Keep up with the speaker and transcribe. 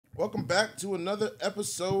Welcome back to another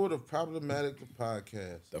episode of Problematic the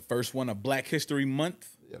Podcast. The first one of Black History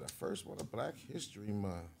Month. Yeah, the first one of Black History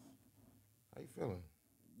Month. How you feeling?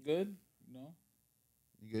 Good, no?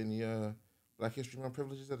 You get any Black History Month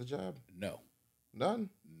privileges at the job? No.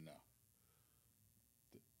 None? No.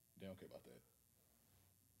 They don't care about that.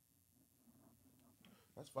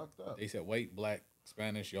 That's fucked up. They said white, black,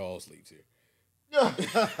 Spanish, y'all sleeps here.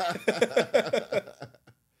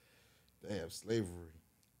 Damn, slavery.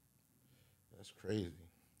 That's crazy.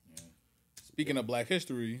 Yeah. Speaking of Black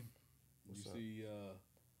history, What's up? see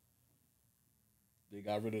they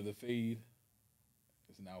got rid of the fade.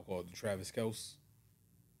 It's now called the Travis Kelce.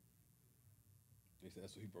 They said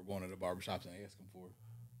that's what people are going to the barbershops and asking for.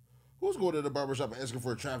 Who's going to the barbershop and asking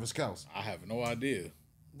for a Travis Kelce? I have no idea.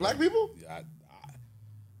 Black people? Yeah,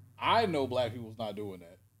 I know black people's not doing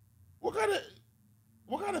that. What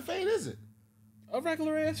kind of fade is it? A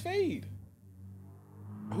regular ass fade.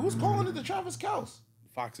 Who's calling it the Travis Kelce?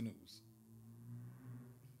 Fox News.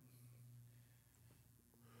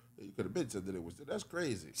 You could have been said that it was. That's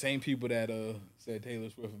crazy. Same people that said Taylor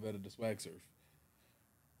Swift invented the swag surf.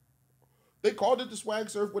 They called it the swag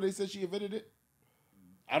surf when they said she invented it.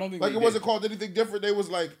 I don't think Like it wasn't called anything different. They was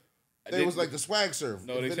like the swag surf.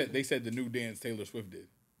 No, they said the new dance Taylor Swift did.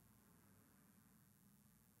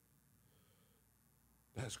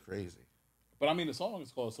 That's crazy. But I mean, the song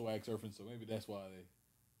is called Swag Surfing, so maybe that's why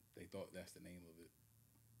they thought that's the name of it.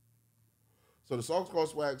 So the song's called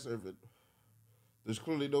Swag Surfing. There's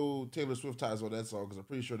clearly no Taylor Swift ties on that song because I'm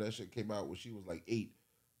pretty sure that shit came out when she was like 8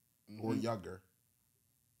 or younger.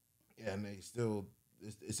 And they still,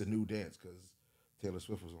 it's a new dance because Taylor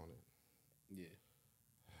Swift was on it. Yeah.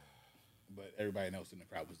 But everybody else in the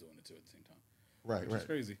crowd was doing it too at the same time. Right, Which is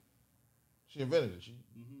crazy. She invented it.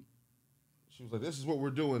 She was like, this is what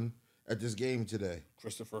we're doing at this game today.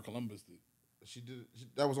 Christopher Columbus did.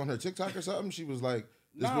 That was on her TikTok or something? She was like,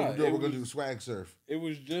 this is Nah, what we're doing. We're going to do swag surf. It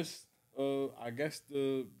was just, I guess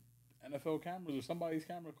the NFL cameras or somebody's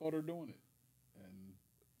camera caught her doing it. And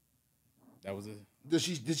that was it. Did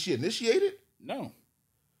she initiate it? No.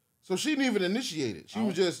 So she didn't even initiate it. She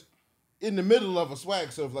was just in the middle of a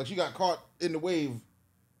swag surf. Like she got caught in the wave,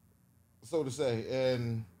 so to say.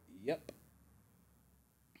 And Yep.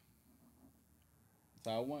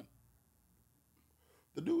 That's how I went.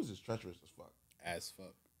 the news is treacherous as fuck. As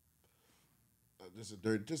fuck. Just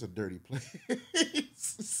a dirty place.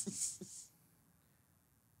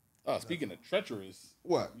 Oh, speaking of treacherous.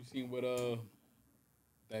 What? You seen what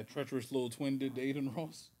that treacherous little twin did to Aiden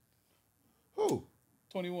Ross? Who?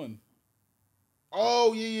 21.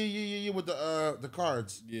 Oh yeah, with the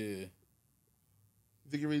cards. Yeah. You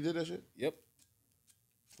think he really did that shit? Yep.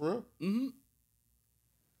 For real? Mm-hmm.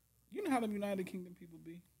 You know how them United Kingdom people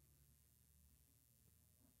be?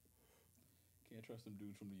 Can't trust them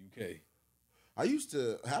dudes from the UK. I used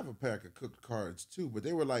to have a pack of cooked cards too, but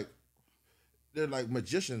they're like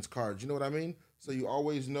magician's cards. You know what I mean? So you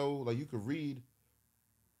always know, like you could read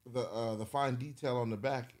the fine detail on the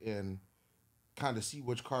back and kind of see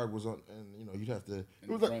which card was on, and you'd have to. It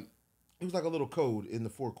was like a little code in the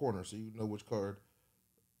four corners, so you know which card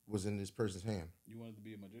was in this person's hand. You wanted to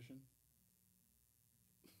be a magician?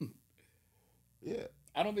 Yeah.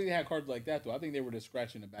 I don't think they had cards like that though. I think they were just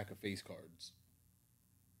scratching the back of face cards.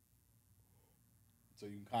 So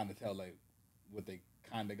you can kind of tell like what they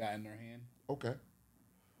kind of got in their hand. Okay.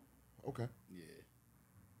 Yeah.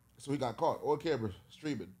 So he got caught on camera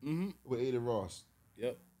streaming with Aiden Ross.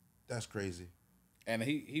 Yep. That's crazy. And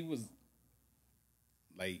he was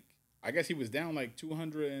like, I guess he was down like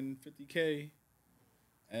 $250K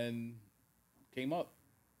and came up.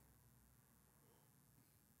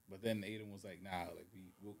 But then Aiden was like, nah, like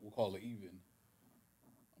we'll call it even.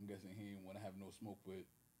 I'm guessing he didn't want to have no smoke with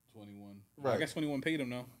 21. Right. I guess 21 paid him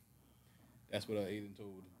though. That's what Aiden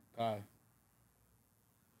told Kai.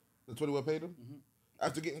 The 21 paid him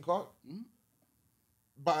after getting caught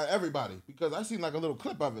by everybody, because I seen like a little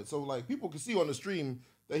clip of it, so like people could see on the stream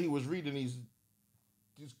that he was reading these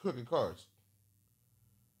crooked cards.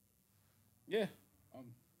 Yeah.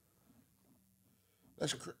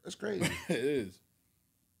 That's crazy. It is.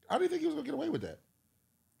 How do you think he was gonna get away with that?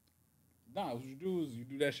 Nah, what you do is you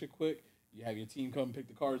do that shit quick. You have your team come pick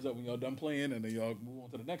the cards up when y'all done playing, and then y'all move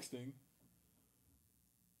on to the next thing.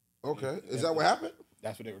 Okay, is that what happened?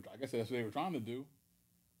 That's what they were. I guess that's what they were trying to do.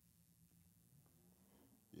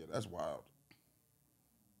 Yeah, that's wild.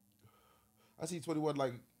 I see 21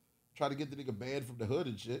 like try to get the nigga banned from the hood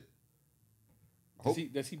and shit.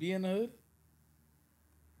 Does he be in the hood?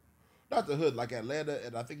 Not the hood, like Atlanta,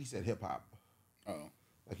 and I think he said hip hop. Oh.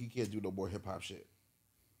 Like he can't do no more hip hop shit.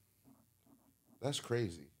 That's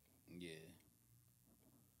crazy. Yeah.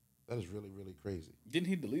 That is really, really crazy. Didn't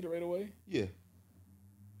he delete it right away? Yeah.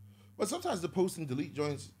 But sometimes the post and delete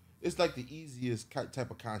joints, it's like the easiest type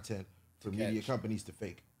of content for media companies to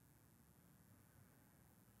fake.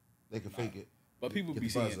 They can fake it. But people be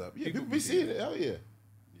seeing it. Yeah, people be seeing it. Hell yeah.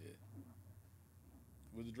 Yeah.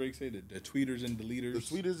 What did Drake say? The tweeters and deleters?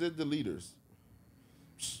 The tweeters and deleters.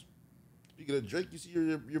 Speaking of Drake, you see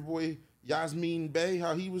your boy Yasmin Bey,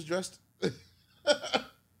 how he was dressed?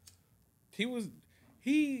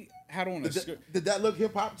 He had on a skirt. Did that look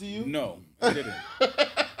hip hop to you? No, it didn't.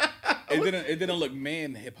 It didn't look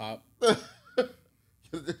man hip hop.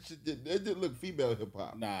 It didn't look female hip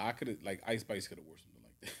hop. Nah, I could have like Ice Spice could have worn something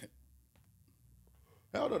like that.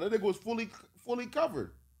 Hell no, that nigga was fully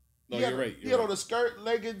covered. No, you're right. He had on a skirt,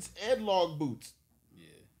 leggings, and long boots. Yeah,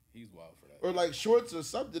 he's wild for that. Or like shorts or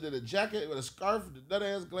something, and a jacket with a scarf, and nut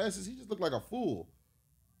ass glasses. He just looked like a fool.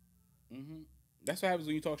 Mm-hmm. That's what happens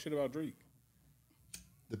when you talk shit about Drake.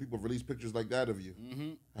 The people release pictures like that of you.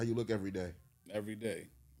 Mm-hmm. How you look every day. Every day,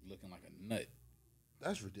 looking like a nut.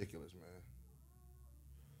 That's ridiculous, man.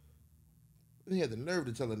 And he had the nerve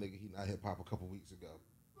to tell a nigga he not hip hop a couple weeks ago.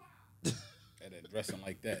 And then dressing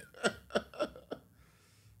like that.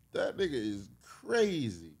 That nigga is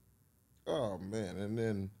crazy. Oh man! And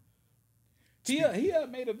then he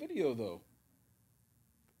made a video though.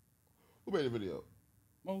 Who made a video?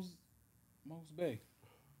 Mos Bay.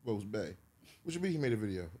 Mos Bay. What you mean he made a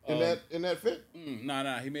video in that fit?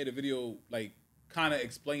 Nah. He made a video like kind of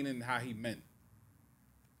explaining how he meant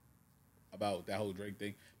about that whole Drake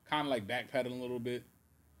thing. Kind of like backpedaling a little bit.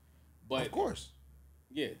 But of course.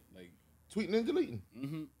 Yeah, like tweeting and deleting.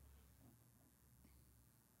 Mm-hmm.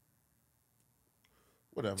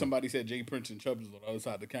 Whatever. Somebody said Jay Prince and Chubbs was on the other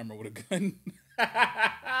side of the camera with a gun.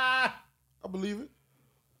 I believe it.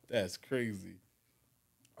 That's crazy.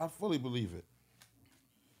 I fully believe it.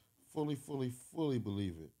 Fully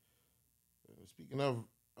believe it. Speaking of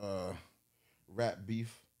rap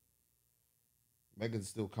beef, Megan's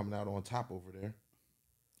still coming out on top over there.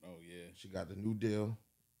 Oh, yeah. She got the new deal,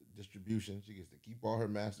 distribution. She gets to keep all her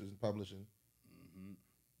masters in publishing. Mm-hmm.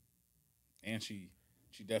 And she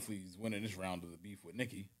definitely is winning this round of the beef with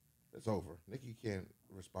Nicki. It's over. Nicki can't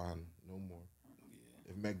respond no more.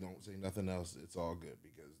 Yeah. If Meg don't say nothing else, it's all good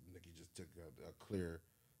because Nicki just took a clear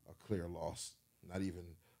loss. Not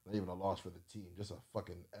even a loss for the team, just a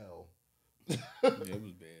fucking L. Yeah, it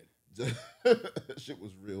was bad. Shit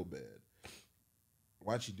was real bad.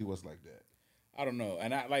 Why'd she do us like that? I don't know.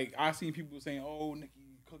 And I seen people saying, "Oh,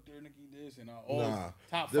 Nicki cooked her, Nicki this," and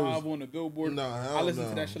top 5 on the Billboard. I listened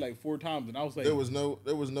to that shit like 4 times, and I was like, there was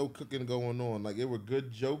no cooking going on. Like, it were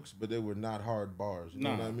good jokes, but they were not hard bars. You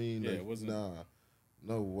know what I mean? Yeah, like, it wasn't.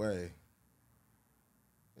 No way.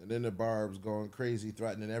 And then the Barb's going crazy,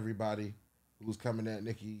 threatening everybody who's coming at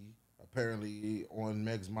Nicki. Apparently on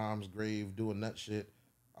Meg's mom's grave doing nut shit.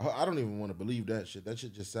 I don't even want to believe that shit. That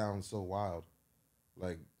shit just sounds so wild.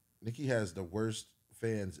 Like, Nicki has the worst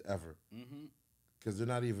fans ever. Because they're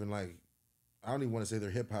not even like, I don't even want to say they're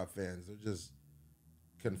hip hop fans. They're just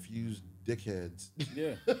confused dickheads.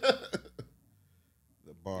 Yeah.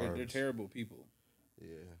 The Barbs. They're terrible people.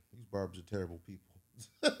 Yeah, these Barbs are terrible people.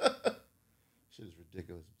 Shit is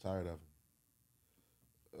ridiculous. I'm tired of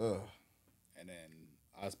them. Ugh. And then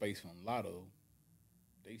Ice Spice from Lotto,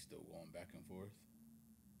 they still going back and forth.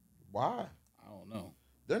 Why? I don't know.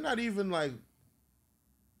 They're not even like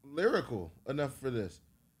lyrical enough for this.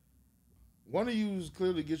 One of you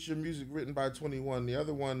clearly gets your music written by 21. The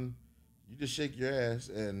other one, you just shake your ass,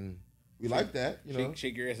 and we like that. You know,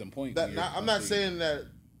 shake your ass and point. I'm not saying that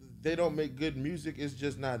they don't make good music. It's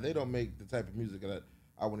just not. They don't make the type of music that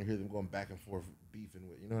I want to hear them going back and forth beefing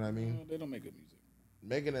with. You know what I mean? No, they don't make good music.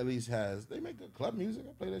 Megan at least has. They make good club music.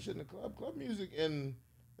 I play that shit in the club. Club music and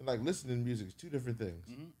like listening music is 2 different things.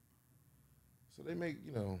 Mm-hmm. So they make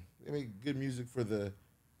good music for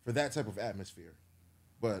that type of atmosphere,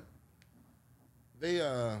 but they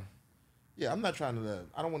I'm not trying to.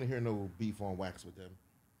 I don't want to hear no beef on wax with them.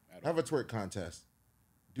 Have a twerk contest.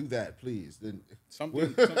 Do that, please. Then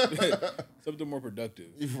something more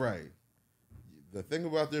productive. Right. The thing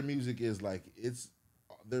about their music is like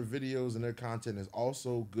their videos and their content is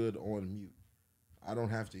also good on mute. I don't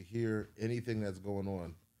have to hear anything that's going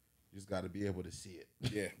on. You just got to be able to see it.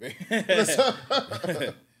 Yeah.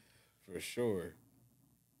 For sure.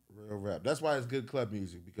 Real rap. That's why it's good club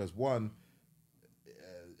music, because one,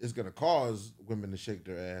 it's going to cause women to shake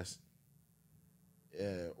their ass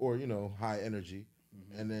or, high energy.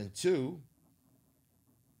 Mm-hmm. And then 2,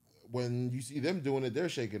 when you see them doing it, they're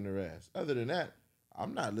shaking their ass. Other than that,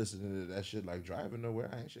 I'm not listening to that shit like driving nowhere.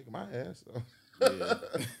 I ain't shaking my ass. So,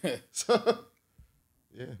 yeah. so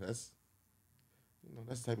yeah, You know,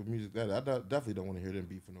 that's the type of music that definitely don't want to hear them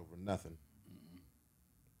beefing over nothing.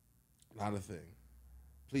 Not a thing.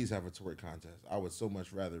 Please have a twerk contest. I would so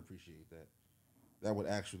much rather appreciate that. That would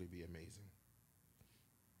actually be amazing.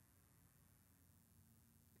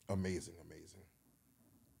 Amazing.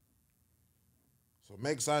 So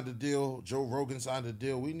Meg signed a deal. Joe Rogan signed a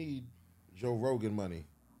deal. We need Joe Rogan money.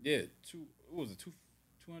 Yeah, what was it?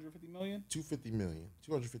 250 million? 250 million.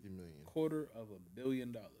 250 million. $250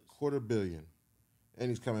 million. $250 million. And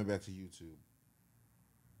he's coming back to YouTube.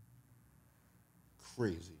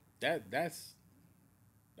 Crazy. That's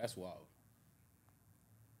wild.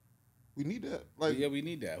 We need that. Like, yeah, we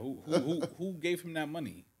need that. Who gave him that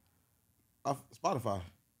money? Spotify.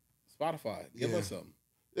 Give us some.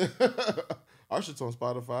 Our shit's on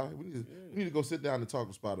Spotify. We need to go sit down and talk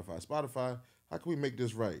with Spotify. Spotify, how can we make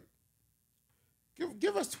this right?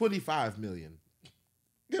 Give us 25 million.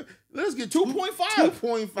 Let's get 2.5.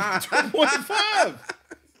 2.5.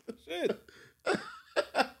 Shit.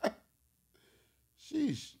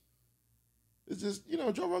 Sheesh. It's just,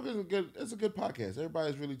 Joe Rogan it's a good podcast.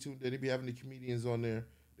 Everybody's really tuned in. They be having the comedians on there.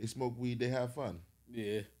 They smoke weed. They have fun.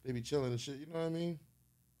 Yeah. They be chilling and shit. You know what I mean?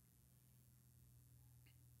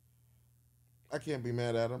 I can't be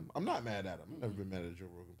mad at him. I'm not mad at him. I've never been mad at Joe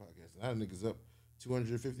Rogan podcast. That nigga's up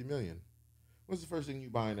 $250 million. What's the first thing you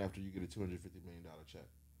buying after you get a $250 million check?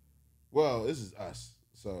 Well, this is us,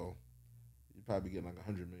 so you probably getting like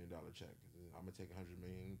 $100 million check. I'm gonna take $100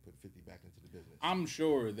 million, put 50 back into the business. I'm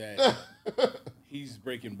sure that he's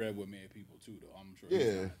breaking bread with mad people too, though. I'm sure.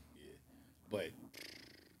 Yeah. But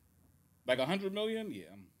like $100 million,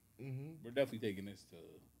 we're definitely taking this to.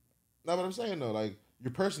 No, but I'm saying though, like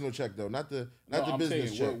your personal check though, not the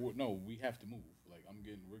business check. No, we have to move. Like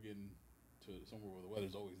we're getting to somewhere where the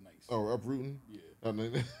weather's always nice. Oh, we're uprooting. Yeah. Oh,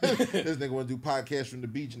 this nigga want to do podcasts from the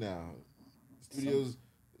beach now. Studios.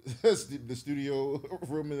 The studio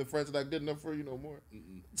room in the front's not good enough for you no more.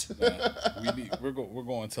 Nah, we're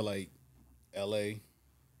going to like L.A.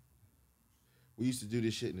 We used to do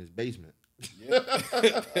this shit in his basement. Yeah.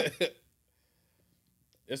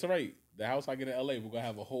 It's all right. The house I get in L.A., we're gonna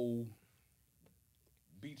have a whole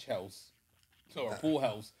beach house or a pool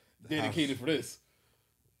house dedicated for this.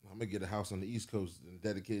 I'm gonna get a house on the East Coast and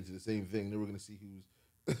dedicated to the same thing. Then we're gonna see who's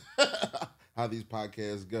how these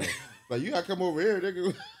podcasts go. Like, you gotta come over here,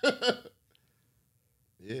 nigga.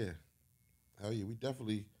 Yeah. Hell yeah, we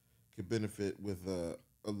definitely could benefit with a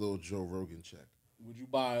little Joe Rogan check. Would you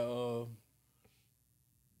buy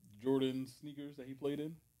Jordan sneakers that he played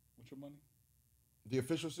in with your money? The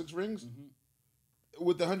official 6 rings? Mm-hmm.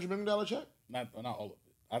 With the $100 million check? Not all of it.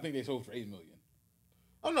 I think they sold for $8 million.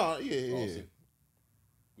 Oh no, yeah.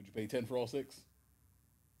 Would you pay 10 for all 6?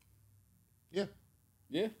 Yeah.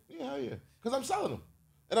 Yeah? Yeah, hell yeah. Because I'm selling them.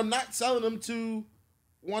 And I'm not selling them to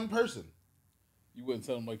one person. You wouldn't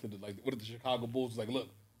sell them what if the Chicago Bulls was like, look,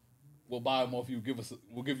 we'll buy them off you,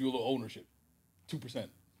 we'll give you a little ownership. 2%.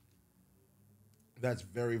 That's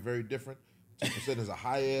very, very different. 2% is a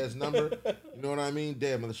high-ass number. You know what I mean?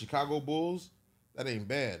 Damn, the Chicago Bulls, that ain't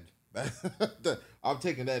bad. I'm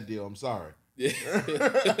taking that deal. I'm sorry. Yeah.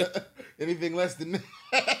 Anything less than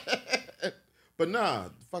that. But nah,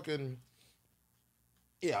 fucking...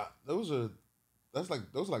 Yeah, those are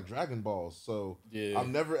like Dragon Balls. So yeah.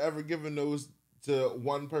 I'm never ever giving those to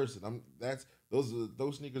one person.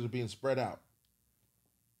 Those sneakers are being spread out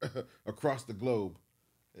across the globe.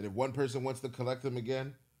 And if one person wants to collect them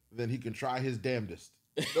again, then he can try his damnedest.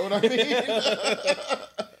 You know what I mean?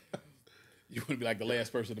 You wouldn't be like the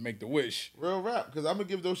last person to make the wish. Real rap, because I'm gonna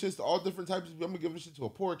give those shits to all different types of people. I'm gonna give this shit to a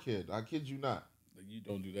poor kid. I kid you not. You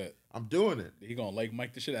don't do that. I'm doing it. He gonna like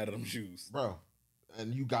Mike the shit out of them shoes, bro.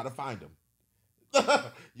 And you gotta find them.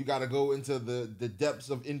 You gotta go into the depths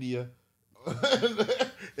of India,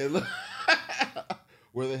 and look,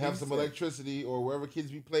 where they have some electricity or wherever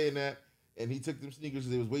kids be playing at. And he took them sneakers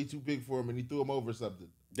because it was way too big for him, and he threw them over something.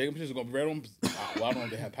 They just gonna be right on. Well, I don't know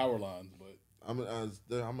if they have power lines, but I'm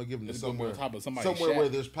gonna give them to somewhere on top of somewhere where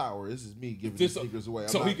there's power. This is me giving the sneakers away.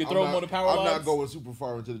 He can throw them on the power lines. I'm not going super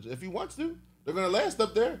far into the. If he wants to, they're gonna last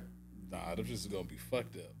up there. Nah, they're just gonna be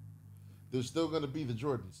fucked up. They're still gonna be the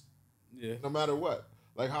Jordans. Yeah. No matter what,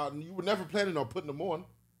 like how you were never planning on putting them on.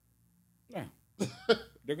 Nah.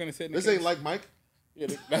 They're gonna say this ain't like Mike. Yeah,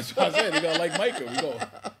 that's what I said. He gonna like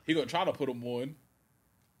Micah. He gonna try to put them on.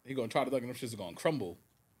 He gonna try to think them shit's gonna crumble.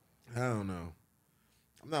 I don't know.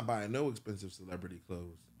 I'm not buying no expensive celebrity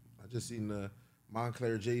clothes. I just seen the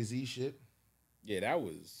Montclair Jay-Z shit. Yeah, that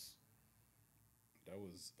was a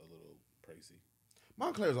little pricey.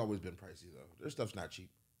 Montclair's always been pricey though. Their stuff's not cheap.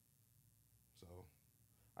 So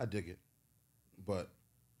I dig it. But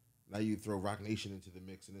now you throw Roc Nation into the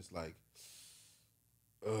mix and it's like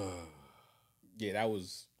Yeah, that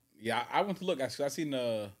was. Yeah, I went to look. I seen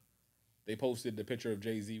they posted the picture of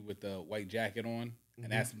Jay-Z with the white jacket on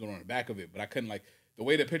and asked him to go on the back of it, but I couldn't like the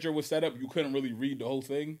way the picture was set up. You couldn't really read the whole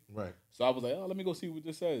thing, Right? So I was like, oh, let me go see what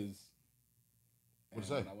this says. What's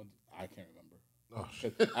that? I can't remember. Oh,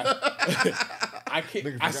 I can't.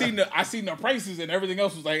 I seen the prices and everything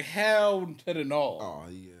else was like hell to the no. Oh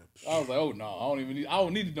yeah. I was like, oh no, I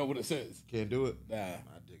don't need to know what it says. Can't do it. Nah.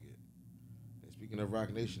 I dig it. And speaking of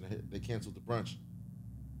Roc Nation, they canceled the brunch.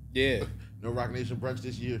 Yeah. No Roc Nation brunch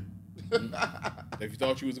this year. If you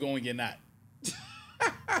thought you was going, you're not.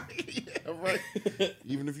 Yeah, right.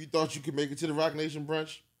 Even if you thought you could make it to the Roc Nation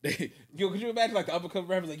brunch. Yo, could you imagine like the uppercut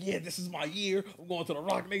rappers like, yeah, this is my year. I'm going to the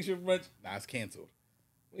Roc Nation brunch. Nah, it's canceled.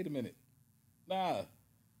 Wait a minute. Nah.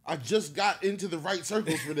 I just got into the right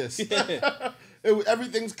circles for this. Yeah.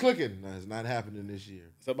 Everything's clicking. No, it's not happening this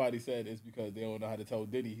year. Somebody said it's because they don't know how to tell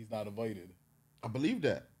Diddy he's not invited. I believe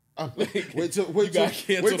that. Wait till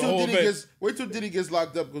Diddy gets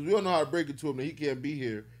locked up because we don't know how to break it to him that he can't be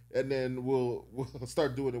here, and then we'll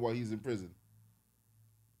start doing it while he's in prison.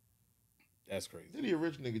 That's crazy. Diddy a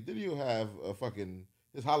rich nigga. Diddy will have a fucking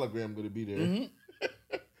his hologram going to be there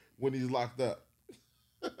when he's locked up.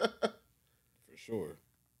 For sure.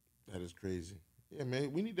 That is crazy. Yeah,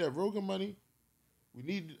 man. We need that Rogan money. We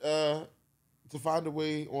need to find a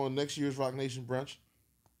way on next year's Roc Nation brunch.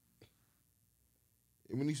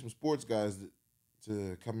 And we need some sports guys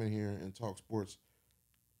to come in here and talk sports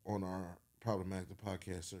on our Problematic the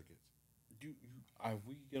podcast circuits. If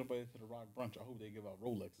we get invited to the Rock brunch, I hope they give out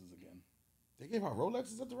Rolexes again. They gave out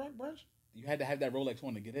Rolexes at the Rock brunch? You had to have that Rolex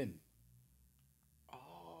on to get in.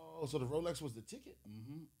 Oh, so the Rolex was the ticket?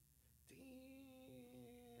 Mm-hmm. Damn.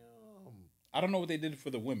 I don't know what they did for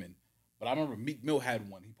the women, but I remember Meek Mill had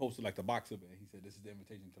one. He posted like the box of it, and he said, "This is the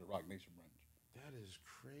invitation to the Roc Nation brunch." That is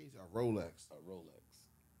crazy. A Rolex.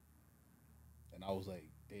 And I was like,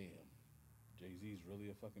 damn, Jay-Z's really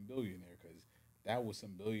a fucking billionaire because that was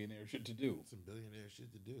some billionaire shit to do. Some billionaire shit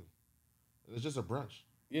to do. It's just a brunch.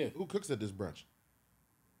 Yeah. Who cooks at this brunch?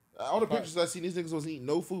 All the pictures I seen, these niggas was eating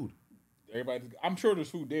no food. I'm sure there's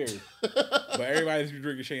food there, but everybody's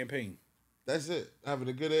drinking champagne. That's it. Having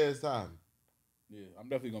a good ass time. Yeah, I'm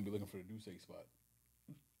definitely gonna be looking for the Duce spot.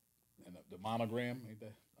 And the monogram, ain't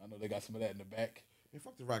that? I know they got some of that in the back. Man,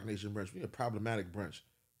 fuck the Roc Nation brunch. We need a problematic brunch.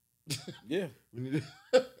 Yeah. We need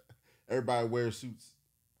everybody wear suits.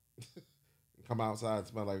 Come outside,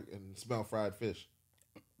 smell fried fish.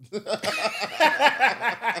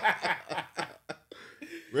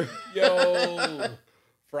 Yo,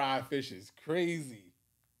 fried fish is crazy.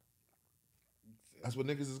 That's what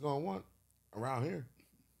niggas is gonna want around here.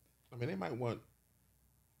 I mean, they might want,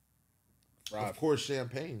 of course,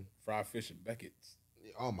 champagne. Fried fish and Beckett's.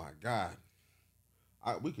 Oh my God.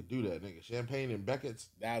 We could do that, nigga. Champagne and Beckett's.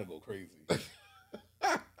 That'll go crazy.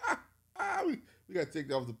 we got to take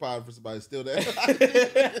that off the pod for somebody to steal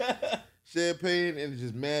that. Champagne and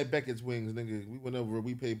just mad Beckett's wings, nigga. We went over,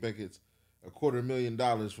 we paid Beckett's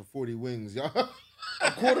 $250,000 for 40 wings, y'all.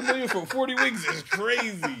 $250,000 for 40 wings is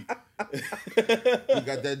crazy. We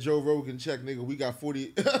got that Joe Rogan check, nigga. We got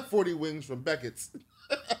 40 wings from Beckett's.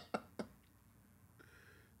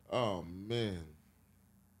 Oh, man.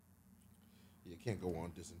 You can't go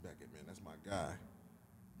on dissing Beckett, man. That's my guy.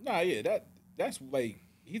 Nah, yeah, that's like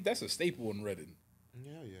that's a staple in Redding.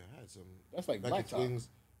 Yeah, I had some. That's like Beckett's Blacktop. wings,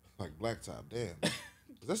 like Blacktop. Damn,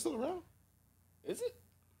 is that still around? Is it?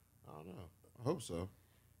 I don't know. I hope so.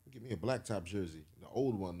 Give me a Blacktop jersey, the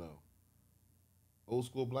old one though. Old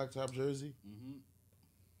school Blacktop jersey. Mm-hmm.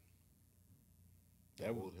 That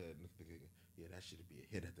old head. Yeah, that should be a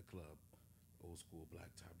hit at the club. Old school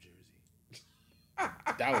Blacktop jersey.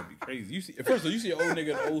 That would be crazy. First of all, you see an old nigga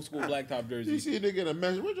in an old school Blacktop jersey. You see a nigga in a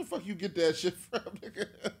mesh. Where the fuck you get that shit from, nigga?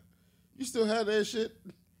 You still have that shit?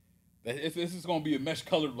 This is gonna be a mesh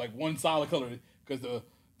colored, like one solid color, because the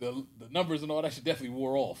numbers and all that shit definitely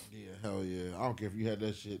wore off. Yeah, hell yeah. I don't care if you had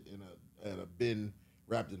that shit in a bin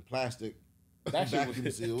wrapped in plastic. That shit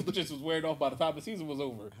vacuum sealed. just was wearing off by the time the season was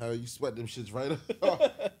over. Hell, you sweat them shits right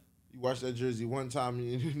up. You watch that jersey one time,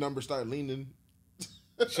 and your numbers start leaning.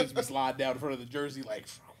 Shits be slide down in front of the jersey like.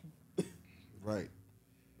 Right.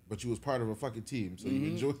 But you was part of a fucking team, so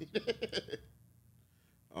you enjoyed it.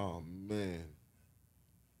 Oh, man.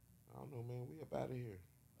 I don't know, man. We up out of here.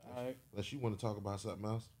 All right. Unless you want to talk about something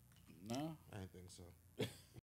else. No. I didn't think so.